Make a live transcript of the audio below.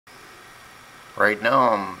Right now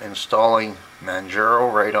I'm installing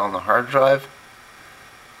Manjaro right on the hard drive,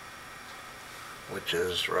 which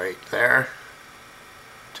is right there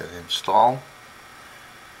to install,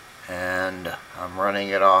 and I'm running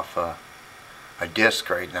it off a disk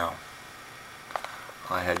right now.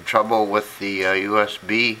 I had trouble with the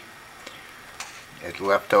USB. It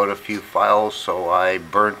left out a few files, so I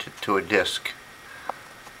burnt it to a disk,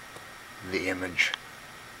 the image.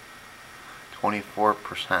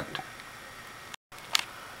 24%.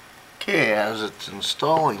 Okay, as it's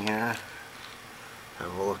installing here,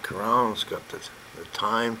 have a look around. It's got the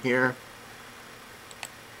time here.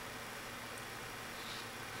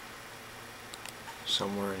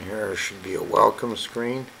 Somewhere in here there should be a welcome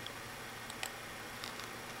screen.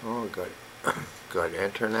 Oh, got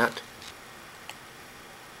internet.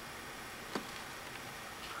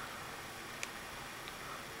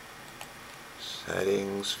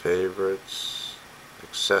 Settings, favorites,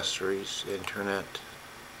 accessories, internet.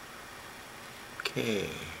 Okay,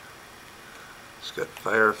 it's got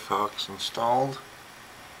Firefox installed.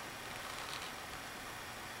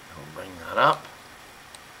 I'll bring that up.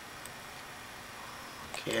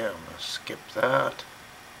 Okay, I'm going to skip that.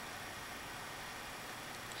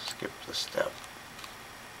 Skip the step.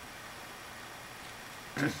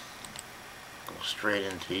 Go straight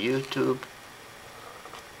into YouTube.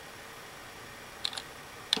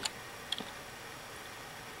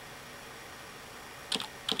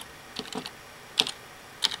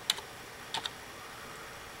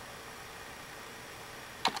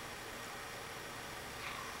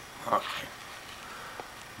 Okay.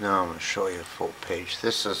 Now I'm going to show you a full page.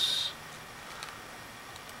 This is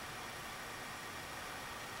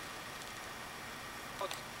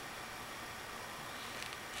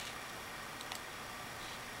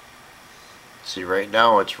see, right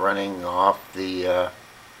now it's running off the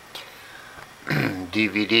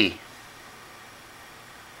DVD.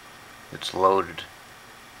 It's loaded.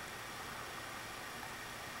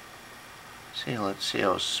 See, let's see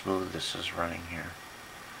how smooth this is running here.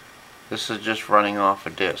 This is just running off a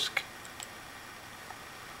disk.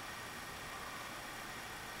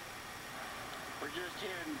 We're just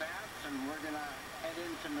here in Bath and we're going to head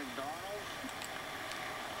into McDonald's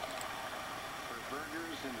for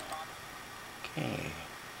burgers and hot. Okay.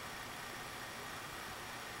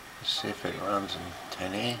 Let's see if it runs in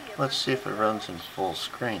 1080. Let's see if it runs in full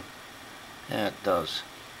screen. Yeah, it does.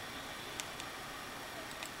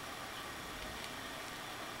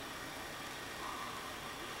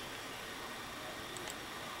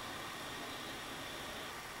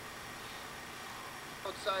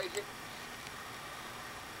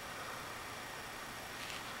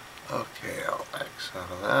 Okay, I'll X out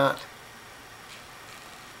of that.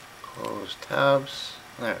 Close tabs.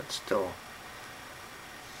 There, it's still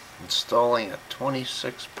installing at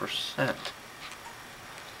 26%.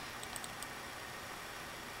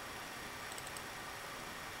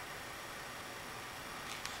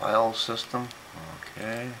 File system.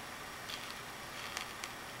 Okay.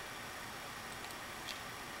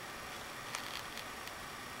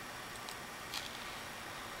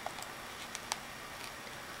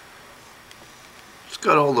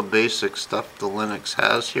 Got all the basic stuff the Linux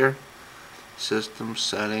has here. System,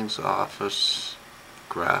 settings, office,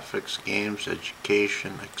 graphics, games,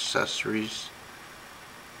 education, accessories.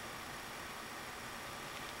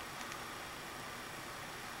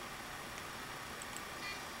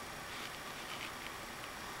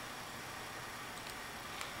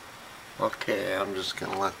 Okay, I'm just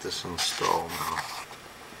going to let this install now.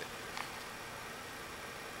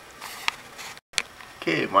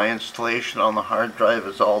 Okay, my installation on the hard drive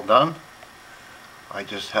is all done. I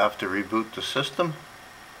just have to reboot the system.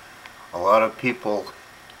 A lot of people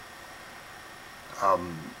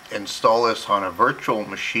install this on a virtual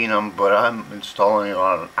machine, but I'm installing it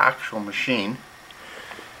on an actual machine.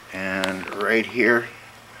 And right here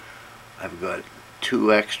I've got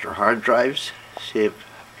 2 extra hard drives. See if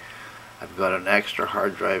I've got an extra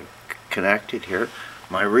hard drive connected here.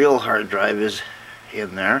 My real hard drive is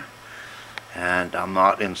in there, and I'm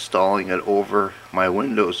not installing it over my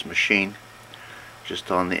Windows machine,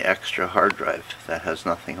 just on the extra hard drive that has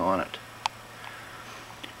nothing on it.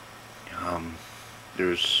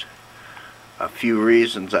 There's a few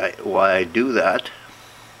reasons why I do that,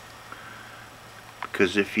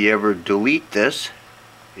 because if you ever delete this,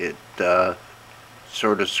 it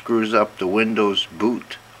sort of screws up the Windows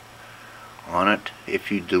boot on it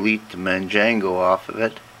if you delete the Manjaro off of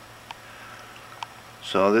it.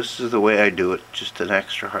 So this is the way I do it, just an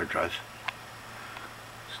extra hard drive,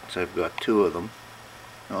 since I've got 2 of them.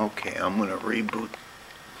 Okay, I'm going to reboot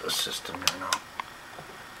the system here now.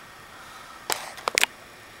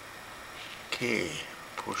 Okay,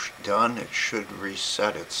 push done. It should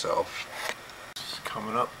reset itself. This is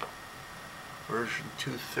coming up, version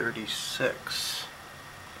 236.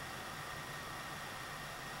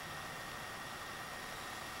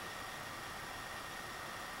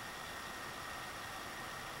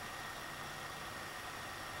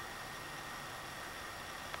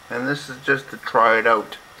 And this is just to try it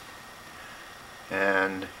out.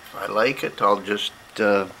 And if I like it, I'll just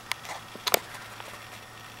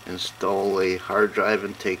install a hard drive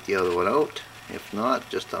and take the other one out. If not,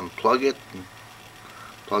 just unplug it and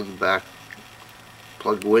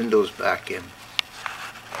plug Windows back in.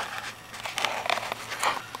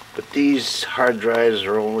 But these hard drives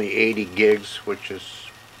are only 80 gigs, which is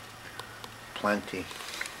plenty.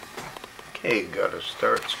 Okay, got a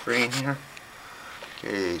start screen here.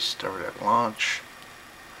 Okay, start at launch.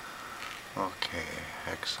 Okay,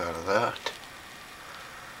 X out of that.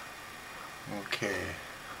 Okay.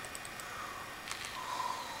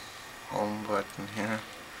 Home button here.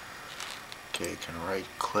 Okay, you can right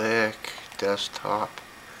click, desktop.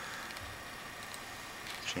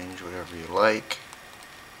 Change whatever you like.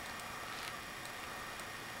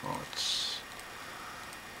 Oh,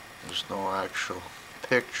 there's no actual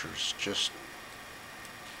pictures, just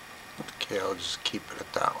okay, I'll just keep it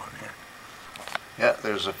at that one here. Yeah,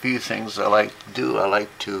 there's a few things I like to do. I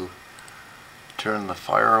like to turn the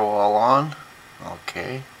firewall on.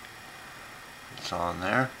 Okay, it's on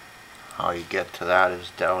there. How you get to that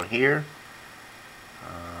is down here.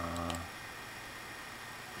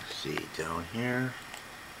 Let's see, down here.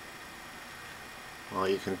 Well,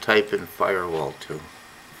 you can type in firewall too.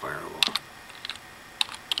 Firewall.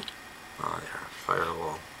 Oh, there,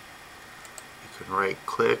 firewall. You can right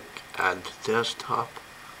click, add to desktop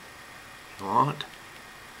if you want.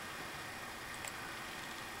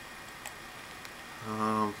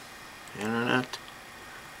 Internet.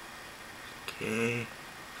 Okay.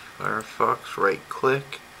 Firefox, right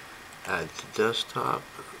click, add to desktop.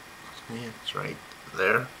 Yeah, it's right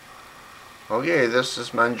there. Okay, this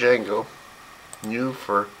is Manjaro, new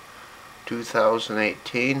for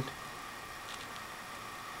 2018.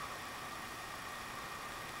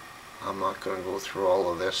 I'm not going to go through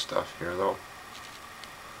all of this stuff here though.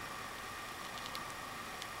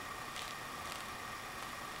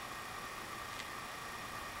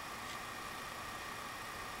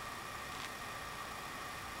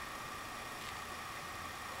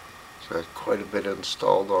 So that's quite a bit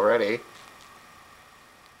installed already.